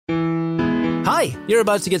Hi, you're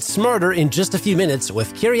about to get smarter in just a few minutes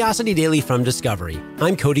with Curiosity Daily from Discovery.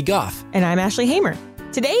 I'm Cody Goff. And I'm Ashley Hamer.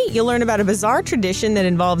 Today, you'll learn about a bizarre tradition that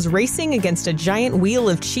involves racing against a giant wheel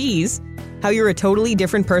of cheese, how you're a totally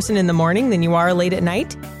different person in the morning than you are late at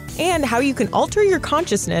night, and how you can alter your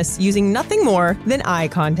consciousness using nothing more than eye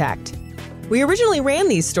contact. We originally ran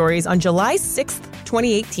these stories on July 6th,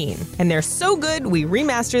 2018, and they're so good we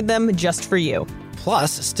remastered them just for you.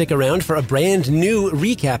 Plus, stick around for a brand new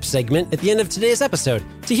recap segment at the end of today's episode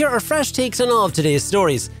to hear our fresh takes on all of today's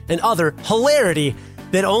stories and other hilarity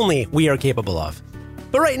that only we are capable of.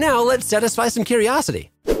 But right now, let's satisfy some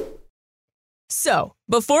curiosity. So,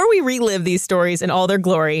 before we relive these stories in all their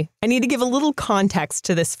glory, I need to give a little context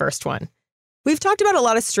to this first one. We've talked about a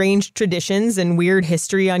lot of strange traditions and weird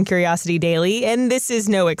history on Curiosity Daily, and this is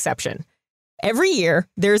no exception. Every year,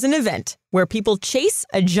 there's an event where people chase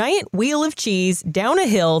a giant wheel of cheese down a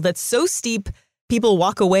hill that's so steep, people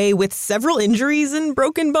walk away with several injuries and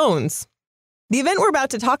broken bones. The event we're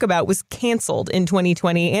about to talk about was canceled in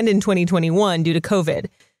 2020 and in 2021 due to COVID,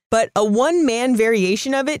 but a one-man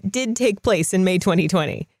variation of it did take place in May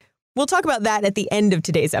 2020. We'll talk about that at the end of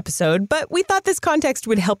today's episode, but we thought this context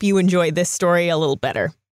would help you enjoy this story a little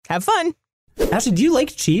better. Have fun. Ashley, do you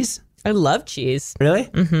like cheese? I love cheese. Really?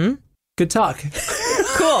 Mm-hmm. Good talk.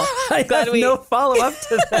 Cool. I have no follow-up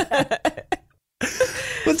to that.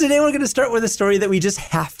 Well, today we're going to start with a story that we just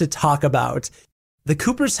have to talk about. The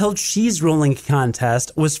Cooper's Hill Cheese Rolling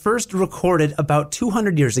Contest was first recorded about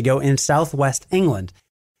 200 years ago in southwest England.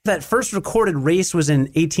 That first recorded race was in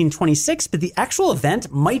 1826, but the actual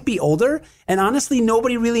event might be older, and honestly,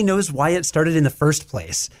 nobody really knows why it started in the first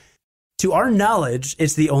place. To our knowledge,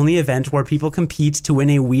 it's the only event where people compete to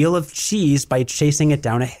win a wheel of cheese by chasing it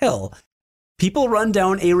down a hill. People run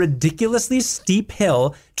down a ridiculously steep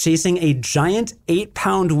hill, chasing a giant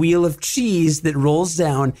 8-pound wheel of cheese that rolls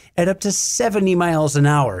down at up to 70 miles an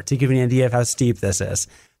hour, to give you an idea of how steep this is.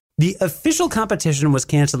 The official competition was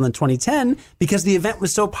canceled in 2010 because the event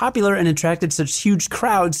was so popular and attracted such huge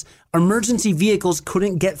crowds, emergency vehicles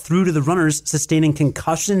couldn't get through to the runners, sustaining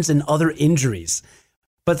concussions and other injuries.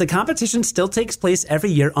 But the competition still takes place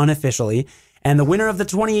every year unofficially, and the winner of the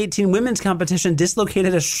 2018 women's competition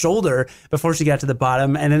dislocated a shoulder before she got to the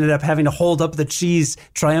bottom and ended up having to hold up the cheese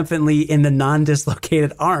triumphantly in the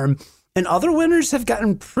non-dislocated arm. And other winners have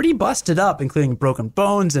gotten pretty busted up, including broken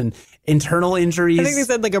bones and internal injuries. I think they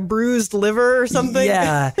said like a bruised liver or something.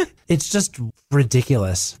 Yeah, it's just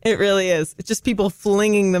ridiculous. It really is. It's just people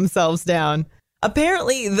flinging themselves down.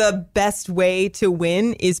 Apparently, the best way to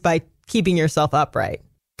win is by keeping yourself upright.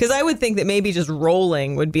 Because I would think that maybe just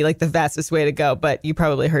rolling would be like the fastest way to go, but you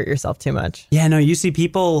probably hurt yourself too much. Yeah, no, you see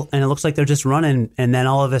people and it looks like they're just running and then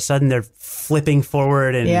all of a sudden they're flipping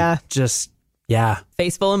forward and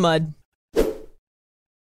face full of mud.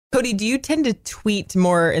 Cody, do you tend to tweet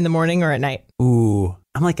more in the morning or at night? Ooh,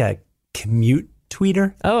 I'm like a commute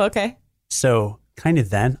tweeter. Oh, okay. So kind of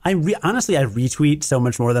then. Honestly, I retweet so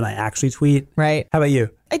much more than I actually tweet. Right. How about you?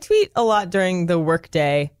 I tweet a lot during the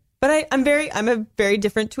workday. But I'm a very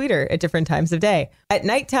different tweeter at different times of day. At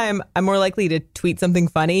nighttime, I'm more likely to tweet something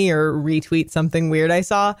funny or retweet something weird I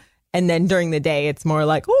saw. And then during the day, it's more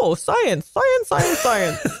like, oh, science,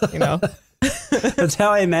 you know. That's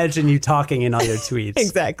how I imagine you talking in all your tweets.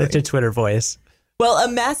 Exactly. That's your Twitter voice. Well, a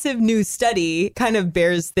massive new study kind of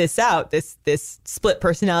bears this out, this split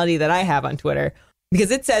personality that I have on Twitter,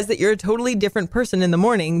 because it says that you're a totally different person in the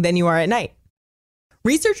morning than you are at night.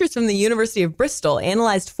 Researchers from the University of Bristol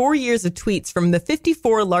analyzed 4 years of tweets from the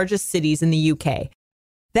 54 largest cities in the UK.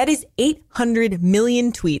 That is 800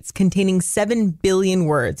 million tweets containing 7 billion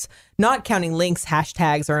words, not counting links,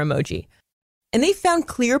 hashtags, or emoji. And they found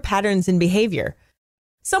clear patterns in behavior.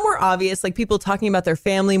 Some were obvious, like people talking about their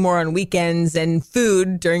family more on weekends and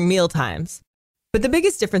food during meal times. But the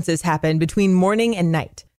biggest differences happened between morning and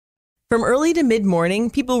night. From early to mid-morning,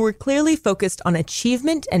 people were clearly focused on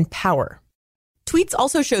achievement and power. Tweets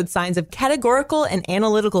also showed signs of categorical and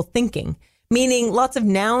analytical thinking, meaning lots of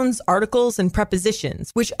nouns, articles, and prepositions,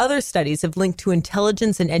 which other studies have linked to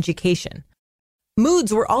intelligence and education.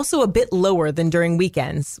 Moods were also a bit lower than during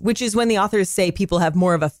weekends, which is when the authors say people have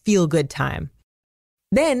more of a feel-good time.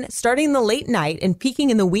 Then, starting in the late night and peaking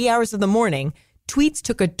in the wee hours of the morning, tweets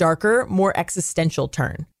took a darker, more existential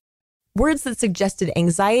turn. Words that suggested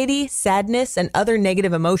anxiety, sadness, and other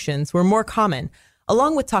negative emotions were more common,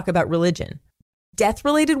 along with talk about religion.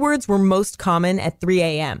 Death-related words were most common at 3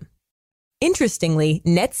 a.m. Interestingly,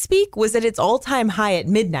 NetSpeak was at its all-time high at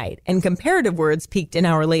midnight, and comparative words peaked an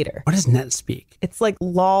hour later. What is NetSpeak? It's like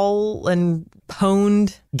lol and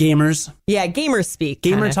pwned. Gamers. Yeah, gamer speak.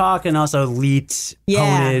 Gamer talk and also leet,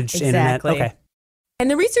 pwnage, exactly. internet. Okay. And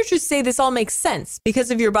the researchers say this all makes sense because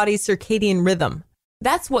of your body's circadian rhythm.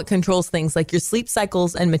 That's what controls things like your sleep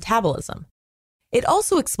cycles and metabolism. It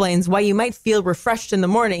also explains why you might feel refreshed in the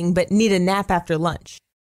morning but need a nap after lunch.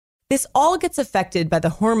 This all gets affected by the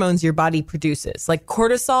hormones your body produces, like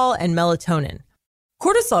cortisol and melatonin.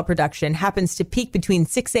 Cortisol production happens to peak between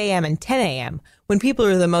 6 a.m. and 10 a.m. when people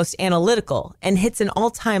are the most analytical and hits an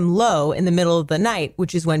all-time low in the middle of the night,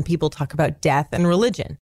 which is when people talk about death and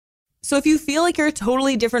religion. So if you feel like you're a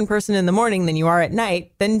totally different person in the morning than you are at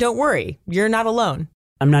night, then don't worry, you're not alone.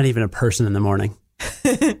 I'm not even a person in the morning.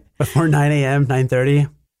 Before 9 a.m., 9:30,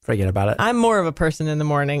 forget about it. I'm more of a person in the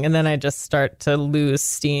morning, and then I just start to lose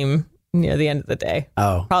steam near the end of the day.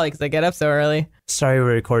 Oh. Probably because I get up so early. Sorry we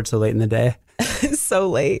record so late in the day. So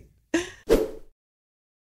late. All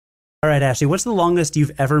right, Ashley, what's the longest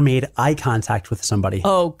you've ever made eye contact with somebody?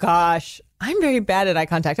 Oh, gosh. I'm very bad at eye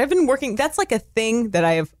contact. I've been working. That's like a thing that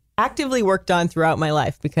I have actively worked on throughout my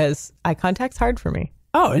life because eye contact's hard for me.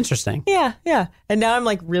 Oh, interesting. Yeah. And now I'm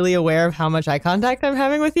like really aware of how much eye contact I'm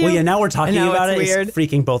having with you. Well, yeah, now we're talking about it. Weird. It's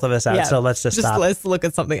freaking both of us out, so let's just stop. Let's look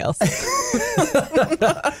at something else.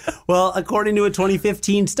 Well, according to a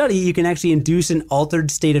 2015 study, you can actually induce an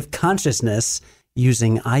altered state of consciousness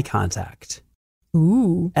using eye contact.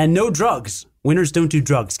 Ooh. And no drugs. Winners don't do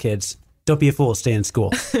drugs, kids. Don't be a fool, stay in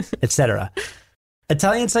school, etc.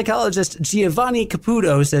 Italian psychologist Giovanni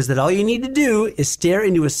Caputo says that all you need to do is stare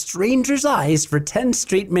into a stranger's eyes for 10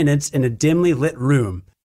 straight minutes in a dimly lit room.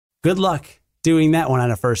 Good luck doing that one on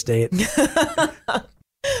a first date. God,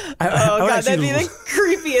 that'd be the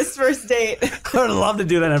creepiest first date. I would love to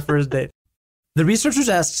do that on a first date. The researchers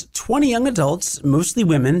asked 20 young adults, mostly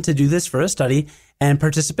women, to do this for a study, and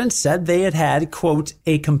participants said they had had, quote,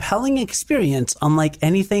 a compelling experience unlike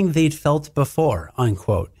anything they'd felt before,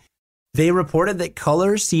 unquote. They reported that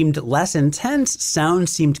color seemed less intense, sound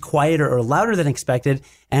seemed quieter or louder than expected,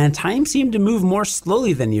 and time seemed to move more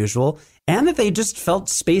slowly than usual, and that they just felt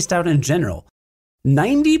spaced out in general.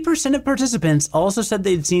 90% of participants also said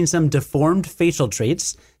they'd seen some deformed facial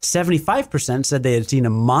traits, 75% said they had seen a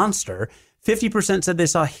monster, 50% said they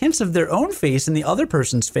saw hints of their own face in the other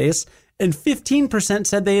person's face, and 15%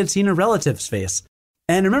 said they had seen a relative's face.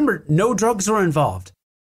 And remember, no drugs were involved.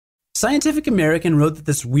 Scientific American wrote that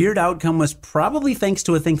this weird outcome was probably thanks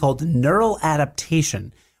to a thing called neural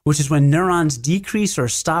adaptation, which is when neurons decrease or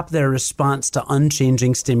stop their response to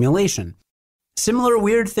unchanging stimulation. Similar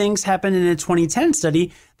weird things happened in a 2010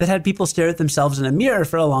 study that had people stare at themselves in a mirror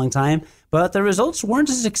for a long time, but the results weren't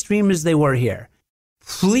as extreme as they were here.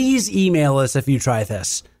 Please email us if you try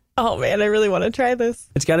this. Oh man, I really want to try this.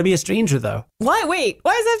 It's got to be a stranger, though. Why? Wait,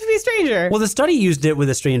 why does it have to be a stranger? Well, the study used it with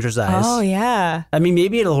a stranger's eyes. Oh, yeah. I mean,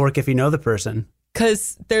 maybe it'll work if you know the person.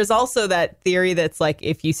 Because there's also that theory that's like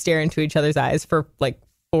if you stare into each other's eyes for like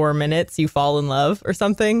 4 minutes, you fall in love or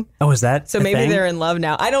something. Oh, is that so? Maybe they're in love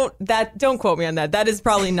now. Don't quote me on that. That is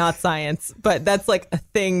probably not science, but that's like a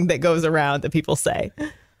thing that goes around that people say.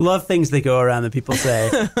 Love things that go around that people say.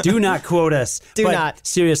 Do not quote us. Do not.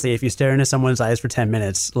 Seriously, if you stare into someone's eyes for 10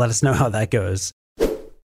 minutes, let us know how that goes.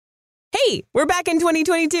 Hey, we're back in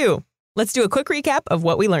 2022. Let's do a quick recap of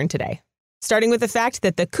what we learned today. Starting with the fact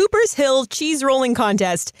that the Cooper's Hill Cheese Rolling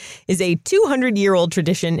Contest is a 200-year-old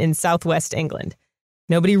tradition in southwest England.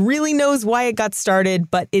 Nobody really knows why it got started,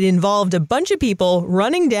 but it involved a bunch of people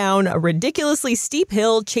running down a ridiculously steep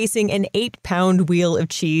hill chasing an 8-pound wheel of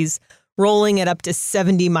cheese, rolling at up to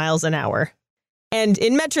 70 miles an hour. And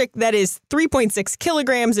in metric, that is 3.6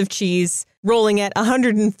 kilograms of cheese rolling at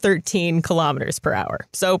 113 kilometers per hour.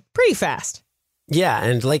 So pretty fast. Yeah,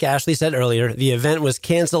 and like Ashley said earlier, the event was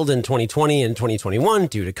canceled in 2020 and 2021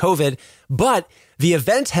 due to COVID, but the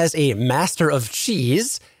event has a master of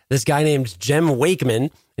cheese, this guy named Jem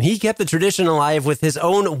Wakeman, and he kept the tradition alive with his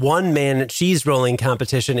own one-man cheese rolling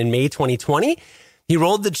competition in May 2020. He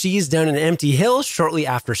rolled the cheese down an empty hill shortly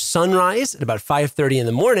after sunrise at about 5:30 in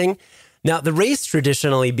the morning. Now, the race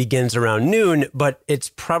traditionally begins around noon, but it's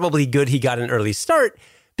probably good he got an early start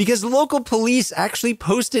because local police actually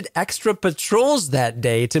posted extra patrols that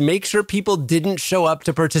day to make sure people didn't show up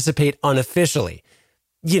to participate unofficially,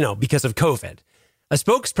 because of COVID. A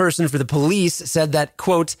spokesperson for the police said that,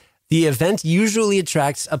 quote, the event usually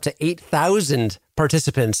attracts up to 8,000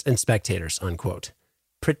 participants and spectators, unquote.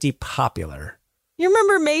 Pretty popular. You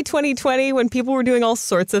remember May 2020 when people were doing all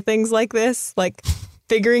sorts of things like this, like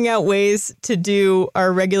figuring out ways to do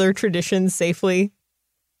our regular traditions safely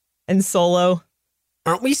and solo?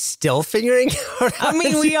 Aren't we still figuring out how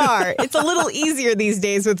we are. It's a little easier these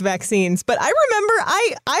days with vaccines. But I remember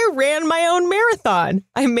I ran my own marathon.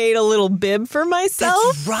 I made a little bib for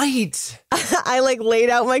myself. That's right. I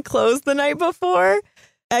laid out my clothes the night before.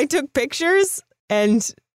 I took pictures. And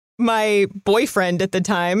my boyfriend at the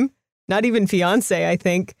time, not even fiance, I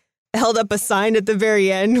think, held up a sign at the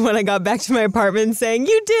very end when I got back to my apartment saying,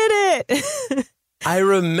 "You did it." I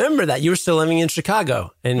remember that. You were still living in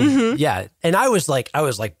Chicago. And yeah. And I was like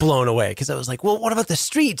blown away because I was like, well, what about the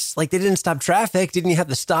streets? Like they didn't stop traffic. Didn't you have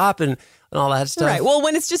to stop and all that stuff? Right. Well,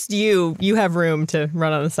 when it's just you have room to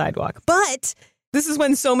run on the sidewalk. But this is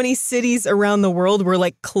when so many cities around the world were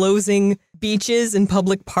like closing beaches and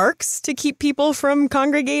public parks to keep people from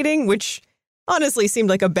congregating, which honestly seemed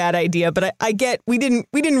like a bad idea. But I get we didn't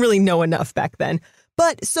really know enough back then.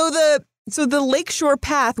 But so the Lakeshore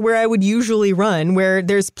Path where I would usually run, where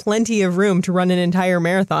there's plenty of room to run an entire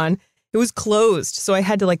marathon, it was closed. So I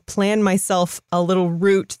had to like plan myself a little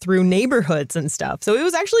route through neighborhoods and stuff. So it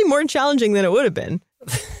was actually more challenging than it would have been.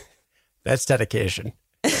 That's dedication.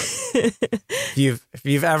 If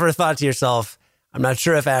you've ever thought to yourself, I'm not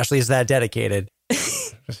sure if Ashley's that dedicated,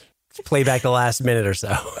 play back the last minute or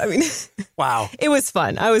so. I mean, wow. It was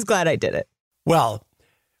fun. I was glad I did it. Well,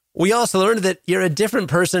 we also learned that you're a different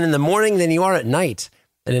person in the morning than you are at night.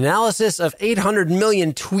 An analysis of 800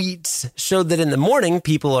 million tweets showed that in the morning,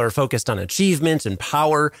 people are focused on achievement and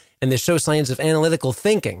power, and they show signs of analytical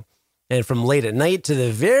thinking. And from late at night to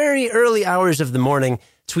the very early hours of the morning,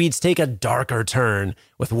 tweets take a darker turn,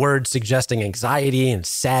 with words suggesting anxiety and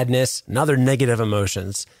sadness and other negative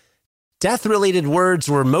emotions. Death-related words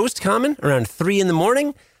were most common around 3 in the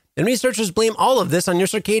morning, and researchers blame all of this on your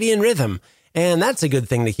circadian rhythm. And that's a good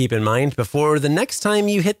thing to keep in mind before the next time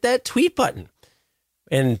you hit that tweet button.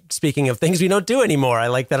 And speaking of things we don't do anymore, I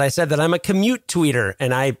like that I said that I'm a commute tweeter,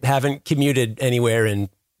 and I haven't commuted anywhere in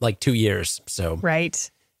like 2 years. So,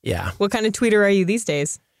 right. Yeah. What kind of tweeter are you these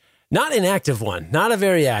days? Not an active one. Not a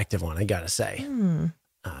very active one, I gotta say.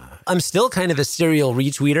 I'm still kind of a serial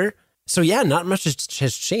retweeter. So yeah, not much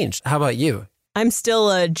has changed. How about you? I'm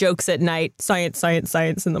still jokes at night, science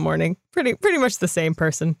in the morning. Pretty much the same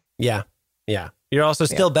person. Yeah. Yeah. You're also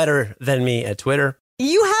still better than me at Twitter.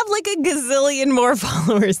 You have like a gazillion more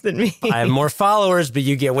followers than me. I have more followers, but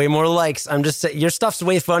you get way more likes. I'm just saying, your stuff's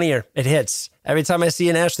way funnier. It hits. Every time I see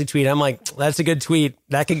an Ashley tweet, I'm like, that's a good tweet.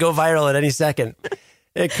 That could go viral at any second.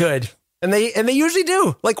 It could. And they usually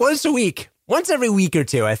do, like once a week. Once every week or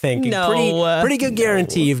two, I think. No. Pretty good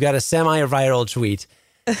guarantee you've got a semi-viral tweet.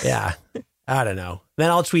 Yeah. I don't know. Then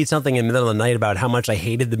I'll tweet something in the middle of the night about how much I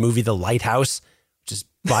hated the movie The Lighthouse, which is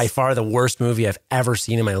by far the worst movie I've ever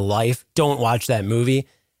seen in my life. Don't watch that movie.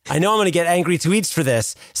 I know I'm going to get angry tweets for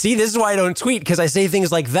this. See, this is why I don't tweet, because I say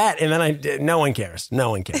things like that, and then no one cares. No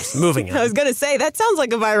one cares. Moving on. I was going to say, that sounds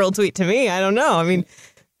like a viral tweet to me. I don't know. I mean,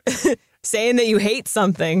 saying that you hate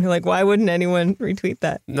something, like, why wouldn't anyone retweet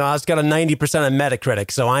that? No, it's got a 90% on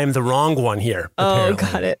Metacritic, so I'm the wrong one here. Oh,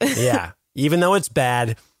 apparently. got it. Yeah. Even though it's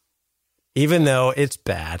bad.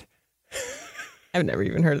 I've never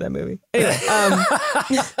even heard of that movie. Anyway,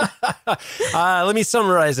 let me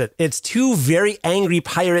summarize it. It's two very angry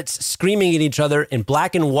pirates screaming at each other in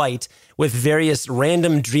black and white with various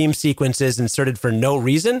random dream sequences inserted for no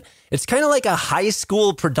reason. It's kind of like a high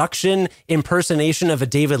school production impersonation of a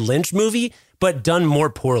David Lynch movie, but done more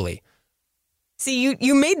poorly. See,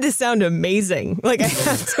 you made this sound amazing. Like, I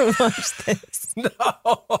have to watch this. No.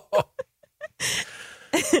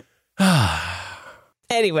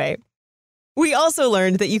 Anyway. We also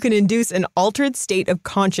learned that you can induce an altered state of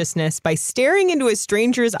consciousness by staring into a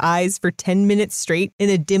stranger's eyes for 10 minutes straight in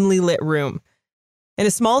a dimly lit room. In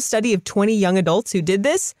a small study of 20 young adults who did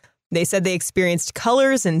this, they said they experienced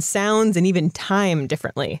colors and sounds and even time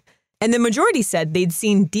differently. And the majority said they'd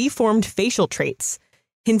seen deformed facial traits,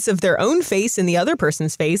 hints of their own face in the other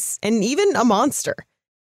person's face, and even a monster.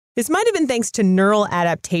 This might have been thanks to neural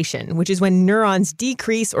adaptation, which is when neurons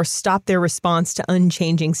decrease or stop their response to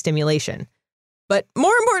unchanging stimulation. But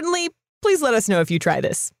more importantly, please let us know if you try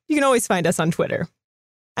this. You can always find us on Twitter.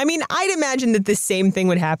 I mean, I'd imagine that this same thing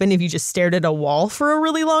would happen if you just stared at a wall for a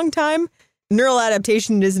really long time. Neural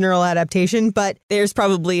adaptation is neural adaptation, but there's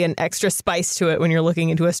probably an extra spice to it when you're looking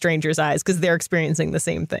into a stranger's eyes because they're experiencing the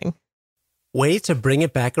same thing. Way to bring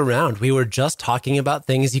it back around. We were just talking about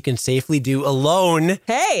things you can safely do alone.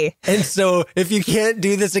 Hey! And so if you can't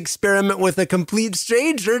do this experiment with a complete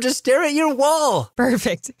stranger, just stare at your wall.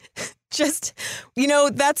 Perfect. Just,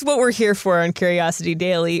 that's what we're here for on Curiosity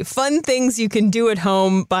Daily. Fun things you can do at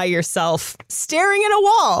home by yourself. Staring at a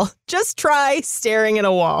wall. Just try staring at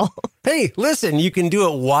a wall. Hey, listen, you can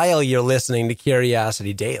do it while you're listening to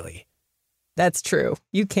Curiosity Daily. That's true.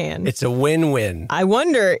 You can. It's a win-win. I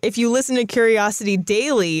wonder if you listen to Curiosity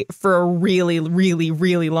Daily for a really, really,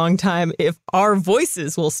 really long time, if our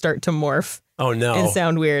voices will start to morph. Oh, no. and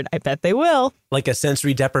sound weird. I bet they will. Like a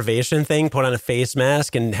sensory deprivation thing, put on a face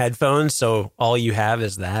mask and headphones so all you have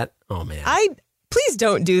is that? Oh, man. Please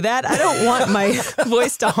don't do that. I don't want my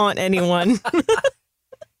voice to haunt anyone.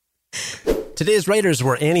 Today's writers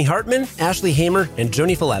were Annie Hartman, Ashley Hamer, and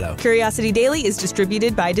Joni Folletto. Curiosity Daily is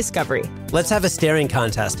distributed by Discovery. Let's have a staring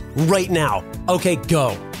contest right now. Okay,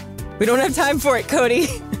 go. We don't have time for it, Cody.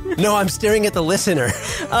 No, I'm staring at the listener.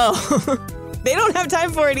 Oh, they don't have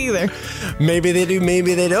time for it either. Maybe they do,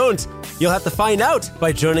 maybe they don't. You'll have to find out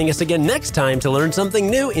by joining us again next time to learn something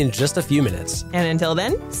new in just a few minutes. And until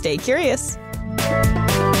then, stay curious.